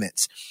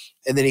commandments.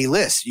 And then he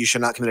lists, you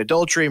shall not commit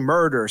adultery,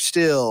 murder,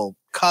 steal,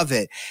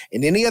 covet,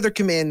 and any other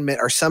commandment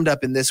are summed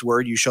up in this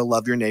word, you shall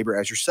love your neighbor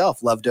as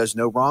yourself. Love does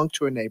no wrong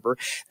to a neighbor.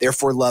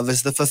 Therefore, love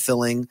is the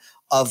fulfilling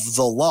of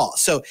the law.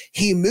 So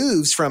he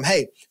moves from,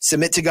 hey,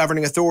 submit to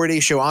governing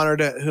authority, show honor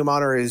to whom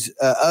honor is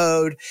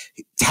owed,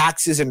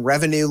 taxes and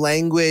revenue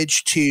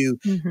language, to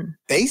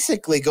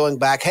basically going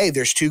back, hey,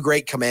 there's 2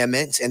 great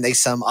commandments and they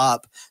sum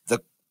up the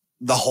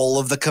whole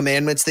of the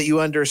commandments that you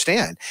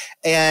understand.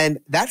 And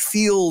that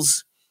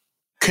feels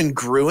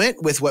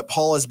congruent with what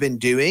Paul has been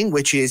doing,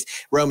 which is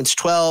Romans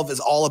 12 is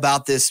all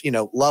about this,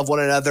 love one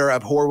another,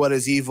 abhor what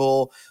is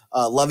evil,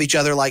 love each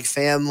other like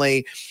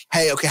family.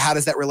 Hey, okay, how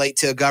does that relate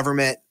to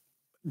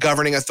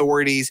governing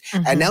authorities?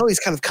 And now he's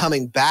kind of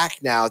coming back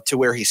now to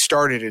where he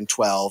started in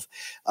 12,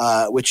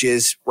 which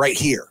is right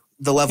here,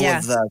 the level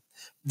of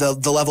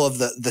the level of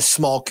the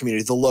small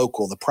community, the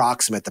local, the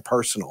proximate, the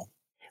personal.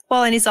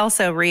 Well, and he's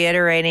also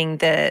reiterating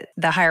the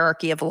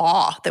hierarchy of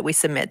law that we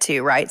submit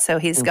to, right? So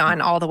he's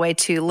gone all the way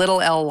to little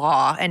L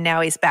law, and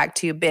now he's back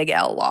to big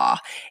L law.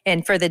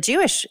 And for the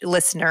Jewish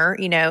listener,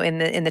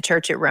 in the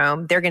church at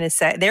Rome, they're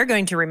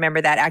going to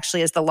remember that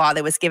actually as the law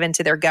that was given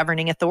to their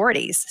governing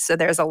authorities. So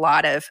there's a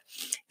lot of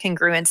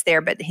congruence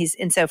there.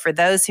 And so for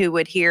those who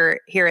would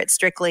hear it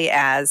strictly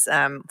as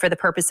for the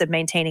purpose of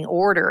maintaining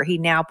order, he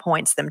now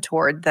points them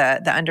toward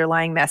the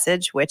underlying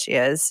message, which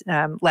is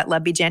let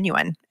love be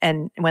genuine.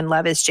 And when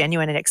love is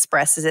genuine, it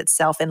expresses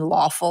itself in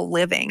lawful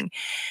living,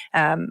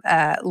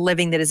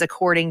 living that is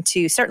according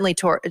to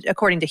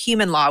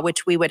human law,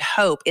 which we would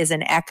hope is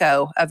an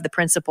echo of the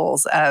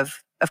principles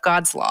of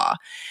God's law,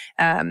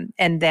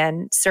 and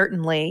then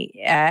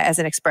certainly as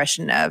an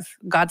expression of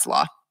God's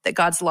law. That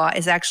God's law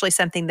is actually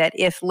something that,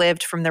 if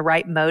lived from the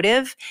right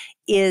motive,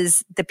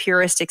 is the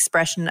purest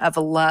expression of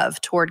a love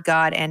toward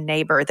God and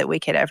neighbor that we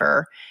could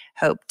ever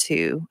hope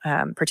to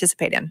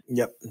participate in.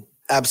 Yep.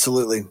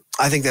 Absolutely.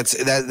 I think that's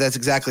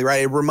exactly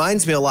right. It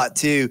reminds me a lot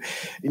too,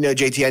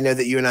 JT, I know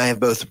that you and I have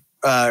both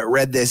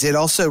read this. It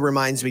also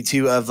reminds me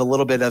too of a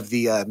little bit of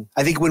the,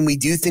 I think when we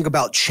do think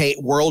about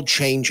world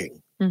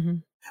changing,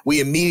 we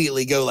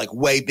immediately go like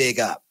way big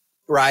up,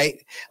 right?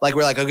 Like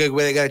we're like, okay,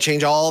 we got to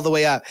change all the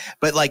way up.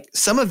 But like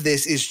some of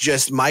this is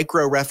just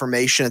micro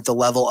reformation at the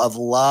level of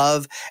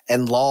love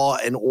and law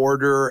and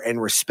order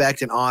and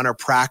respect and honor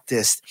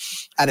practiced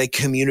at a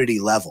community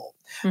level.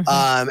 And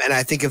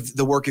I think of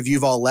the work of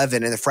Yuval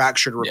Levin and the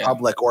Fractured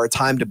Republic, or A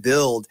Time to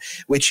Build,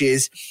 which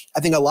is, I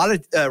think a lot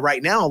of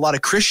right now, a lot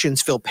of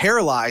Christians feel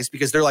paralyzed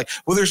because they're like,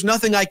 well, there's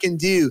nothing I can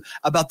do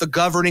about the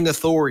governing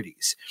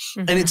authorities.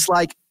 And it's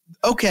like,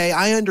 okay,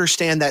 I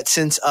understand that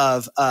sense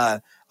of,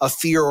 of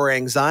fear or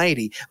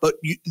anxiety, but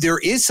there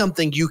is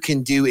something you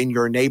can do in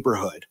your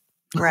neighborhood.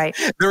 Right.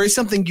 There is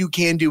something you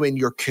can do in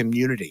your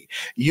community.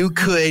 You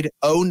could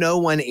owe no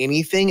one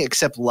anything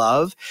except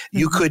love.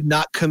 You could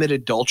not commit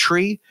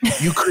adultery.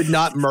 You could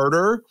not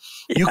murder.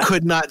 You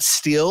could not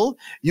steal.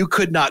 You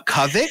could not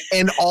covet,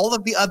 and all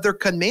of the other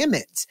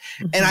commandments.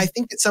 And I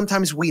think that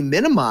sometimes we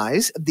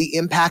minimize the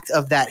impact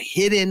of that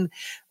hidden,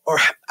 or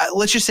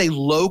let's just say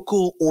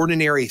local,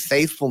 ordinary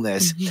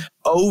faithfulness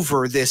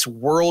over this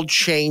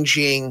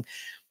world-changing,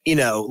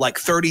 like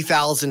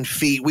 30,000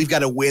 feet. We've got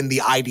to win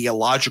the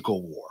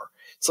ideological war.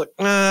 It's like,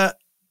 I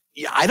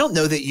don't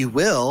know that you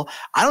will.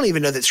 I don't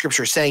even know that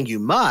Scripture is saying you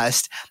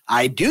must.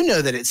 I do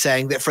know that it's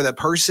saying that for the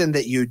person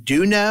that you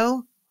do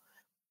know,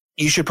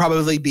 you should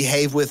probably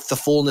behave with the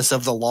fullness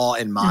of the law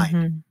in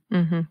mind.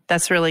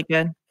 That's really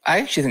good. I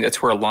actually think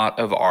that's where a lot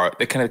of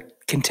the kind of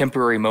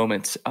contemporary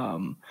moments,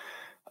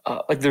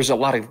 like there's a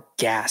lot of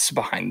gas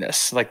behind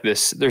this,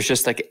 there's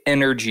just like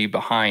energy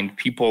behind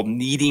people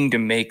needing to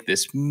make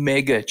this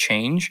mega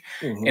change.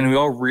 And we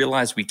all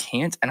realize we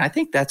can't. And I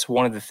think that's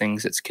one of the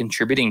things that's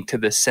contributing to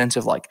this sense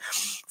of like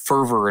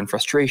fervor and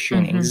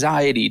frustration,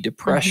 anxiety,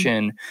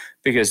 depression,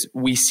 because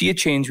we see a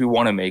change we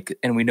want to make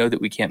and we know that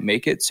we can't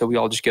make it. So we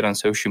all just get on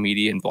social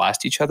media and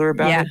blast each other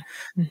about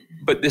it.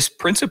 But this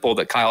principle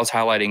that Kyle's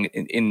highlighting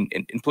in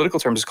political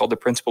terms is called the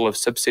principle of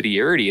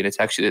subsidiarity. And it's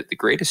actually that the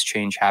greatest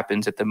change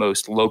happens at the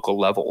most local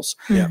levels.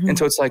 And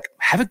so it's like,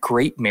 have a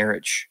great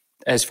marriage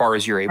as far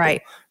as you're able.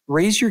 Right.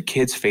 Raise your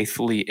kids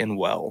faithfully and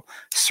well.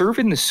 Serve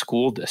in the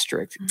school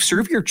district.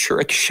 Serve your church.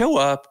 Like, show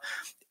up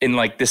and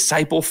like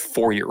disciple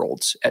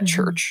 4-year-olds at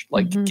church.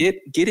 Like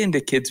get into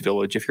Kids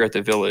Village if you're at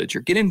the Village, or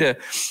get into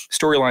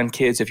Storyline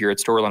Kids if you're at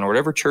Storyline, or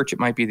whatever church it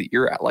might be that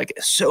you're at. Like,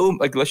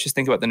 let's just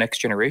think about the next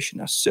generation.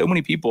 Now, so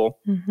many people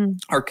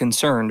are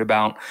concerned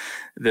about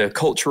the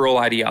cultural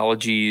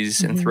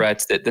ideologies and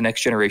threats that the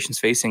next generation's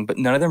facing, but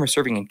none of them are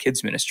serving in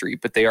kids ministry,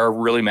 but they are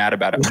really mad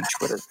about it on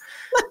Twitter.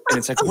 And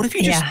it's like, what if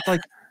you just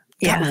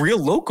got real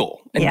local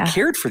and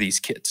cared for these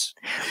kids?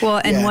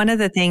 Well, and one of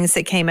the things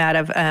that came out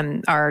of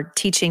our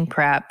teaching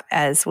prep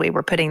as we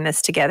were putting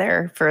this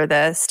together for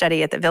the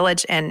study at the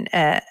Village, and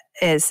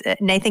is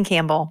Nathan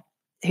Campbell,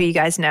 who you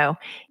guys know,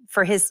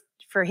 for his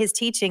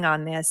teaching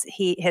on this,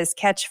 his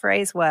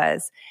catchphrase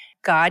was,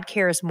 God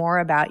cares more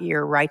about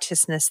your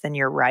righteousness than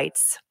your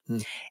rights.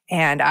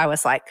 And I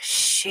was like,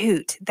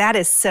 shoot, that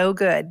is so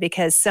good,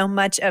 because so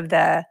much of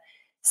the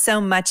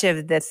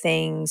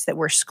things that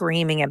we're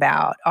screaming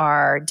about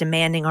are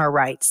demanding our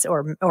rights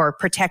or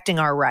protecting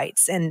our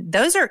rights. And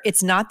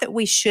it's not that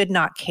we should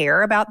not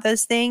care about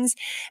those things,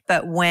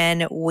 but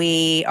when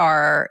we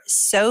are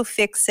so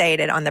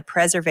fixated on the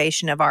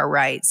preservation of our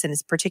rights, and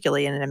it's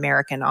particularly in an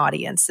American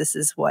audience, this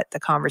is what the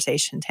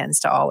conversation tends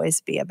to always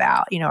be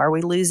about. Are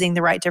we losing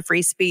the right to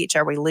free speech?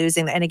 Are we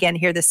losing and again,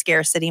 here the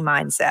scarcity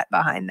mindset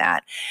behind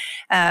that.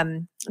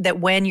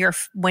 That when you're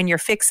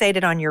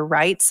fixated on your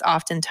rights,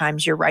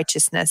 oftentimes your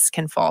righteousness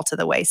can fall to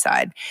the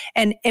wayside.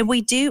 And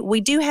we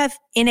do have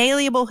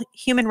inalienable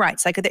human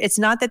rights. Like, it's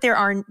not that there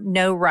are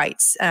no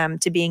rights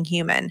to being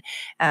human,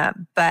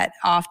 but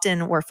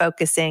often we're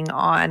focusing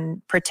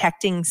on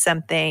protecting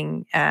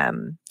something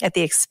at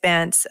the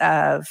expense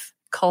of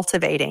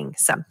cultivating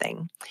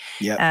something.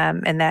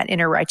 And that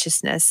inner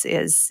righteousness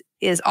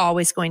is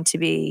always going to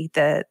be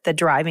the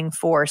driving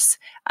force,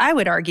 I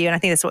would argue, and I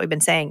think that's what we've been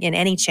saying, in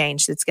any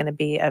change that's going to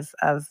be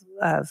of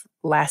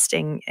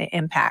lasting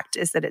impact,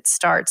 is that it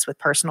starts with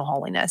personal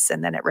holiness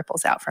and then it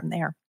ripples out from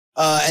there.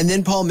 And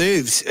then Paul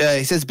moves.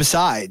 He says,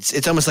 besides,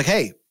 it's almost like,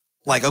 hey,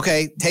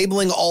 okay,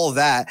 tabling all of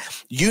that,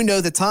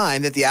 the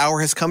time that the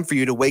hour has come for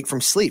you to wake from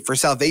sleep. For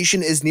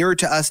salvation is nearer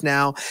to us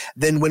now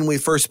than when we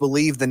first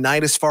believed. The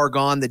night is far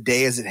gone, the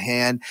day is at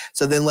hand.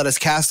 So then let us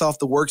cast off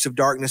the works of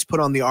darkness, put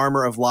on the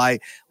armor of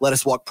light. Let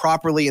us walk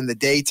properly in the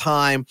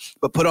daytime,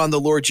 but put on the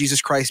Lord Jesus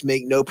Christ.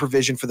 Make no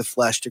provision for the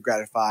flesh to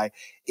gratify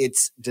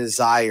its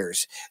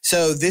desires.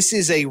 So this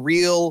is a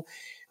real...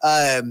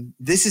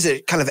 this is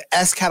a kind of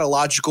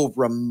eschatological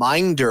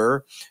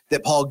reminder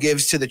that Paul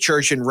gives to the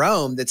church in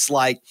Rome that's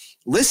like,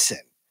 listen,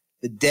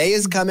 the day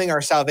is coming,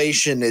 our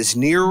salvation is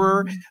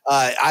nearer.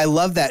 I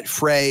love that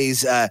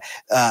phrase, for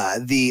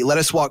the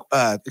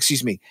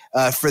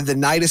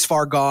night is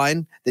far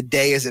gone, the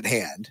day is at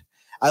hand.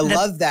 I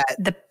love that.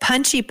 The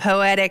punchy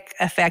poetic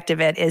effect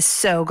of it is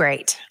so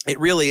great. It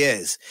really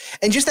is.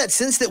 And just that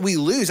sense that we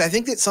lose, I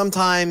think that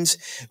sometimes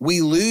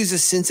we lose a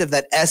sense of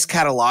that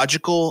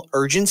eschatological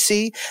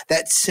urgency,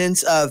 that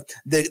sense of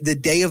the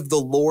day of the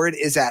Lord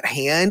is at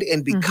hand.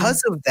 And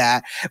because of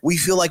that, we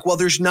feel like, well,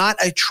 there's not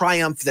a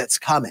triumph that's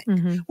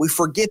coming. We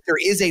forget there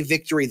is a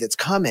victory that's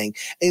coming.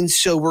 And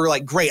so we're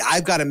like, great,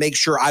 I've got to make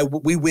sure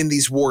we win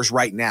these wars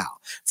right now.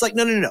 It's like,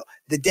 no.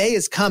 The day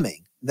is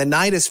coming. The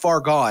night is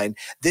far gone.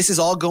 This is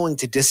all going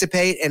to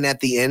dissipate. And at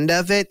the end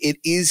of it, it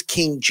is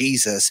King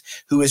Jesus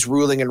who is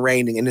ruling and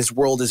reigning, and his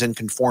world is in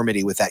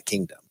conformity with that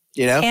kingdom.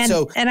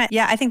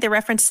 I think the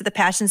reference to the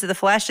passions of the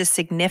flesh is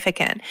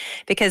significant,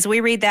 because we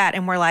read that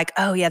and we're like,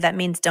 oh yeah, that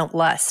means don't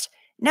lust.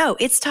 No,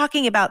 it's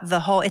talking about the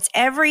whole, it's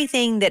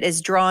everything that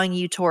is drawing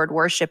you toward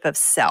worship of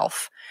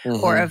self.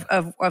 Or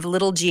of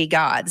little g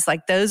gods.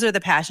 Like those are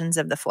the passions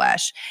of the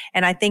flesh.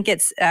 And I think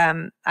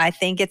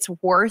it's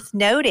worth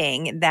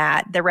noting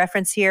that the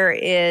reference here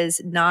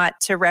is not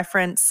to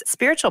reference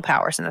spiritual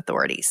powers and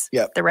authorities.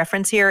 Yep. The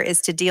reference here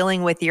is to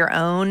dealing with your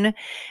own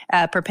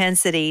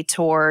propensity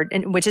toward,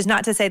 which is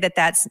not to say that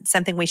that's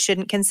something we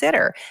shouldn't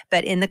consider,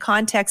 but in the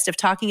context of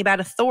talking about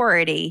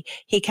authority,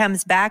 he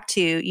comes back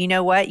to, you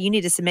know what, you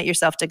need to submit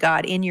yourself to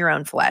God in your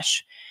own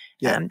flesh.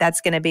 Yeah. That's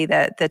going to be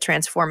the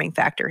transforming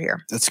factor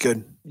here. That's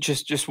good.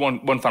 Just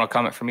one final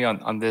comment from me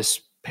on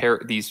this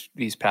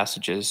these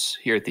passages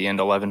here at the end,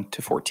 11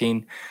 to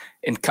 14.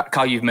 And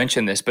Kyle, you've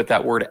mentioned this, but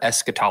that word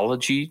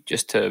eschatology,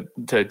 just to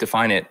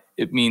define it,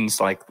 it means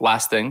like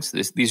last things.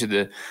 This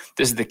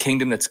is the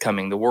kingdom that's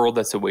coming, the world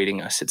that's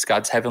awaiting us. It's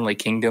God's heavenly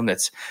kingdom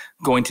that's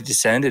going to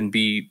descend and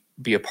be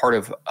a part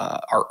of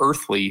our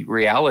earthly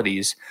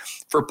realities.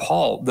 For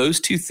Paul, those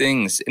two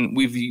things, and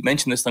we've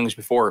mentioned this language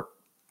before,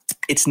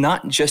 it's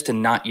not just a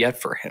not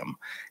yet for him.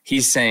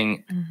 He's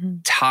saying,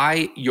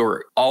 tie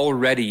your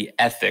already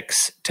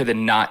ethics to the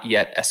not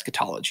yet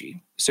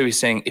eschatology. So he's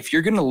saying, if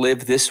you're going to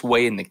live this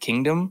way in the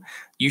kingdom,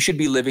 you should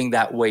be living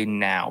that way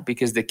now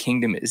because the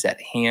kingdom is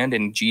at hand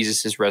and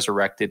Jesus is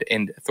resurrected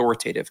and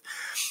authoritative.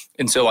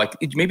 And so like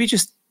maybe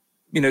just,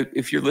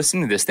 if you're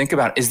listening to this, think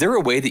about, is there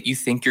a way that you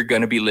think you're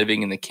going to be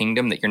living in the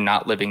kingdom that you're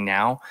not living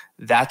now?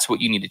 That's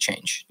what you need to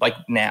change. Like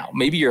now,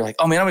 maybe you're like,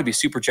 oh man, I'm going to be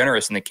super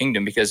generous in the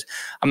kingdom because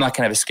I'm not going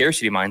to have a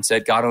scarcity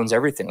mindset. God owns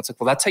everything. It's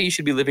like, well, that's how you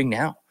should be living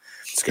now.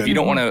 If you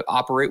don't want to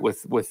operate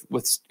with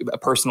a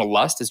personal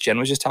lust, as Jen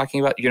was just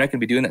talking about, you're not going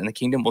to be doing that in the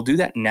kingdom. Well, do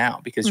that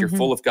now because you're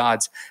full of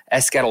God's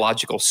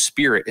eschatological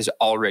spirit is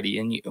already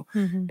in you.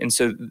 And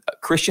so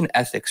Christian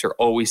ethics are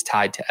always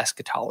tied to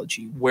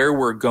eschatology. Where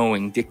we're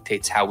going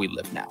dictates how we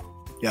live now.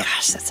 Yeah.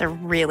 Gosh, that's a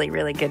really,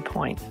 really good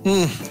point.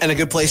 And a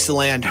good place to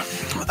land.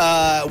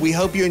 We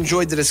hope you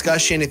enjoyed the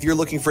discussion. If you're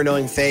looking for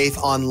Knowing Faith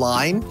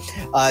online,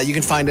 you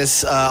can find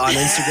us on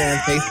Instagram,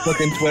 Facebook,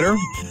 and Twitter.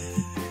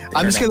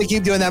 I'm just going to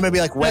keep doing that. I'm going to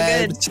be like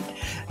webs,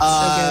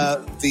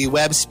 the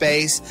web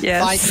space.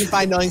 Yes. You can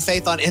find Knowing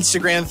Faith on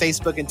Instagram,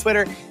 Facebook, and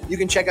Twitter. You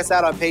can check us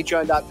out on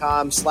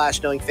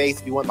patreon.com/knowingfaith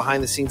if you want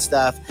behind the scenes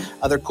stuff,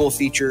 other cool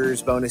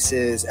features,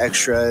 bonuses,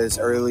 extras,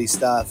 early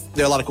stuff.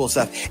 There are a lot of cool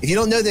stuff. If you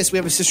don't know this, we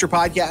have a sister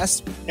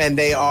podcast and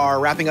they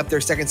are wrapping up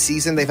their second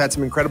season. They've had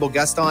some incredible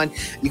guests on.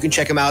 You can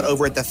check them out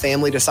over at the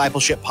Family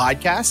Discipleship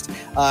Podcast.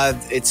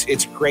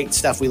 It's great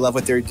stuff. We love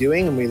what they're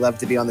doing and we love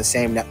to be on the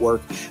same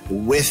network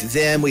with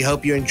them. We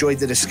hope you enjoyed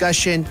the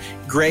discussion.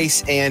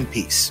 Grace and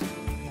peace.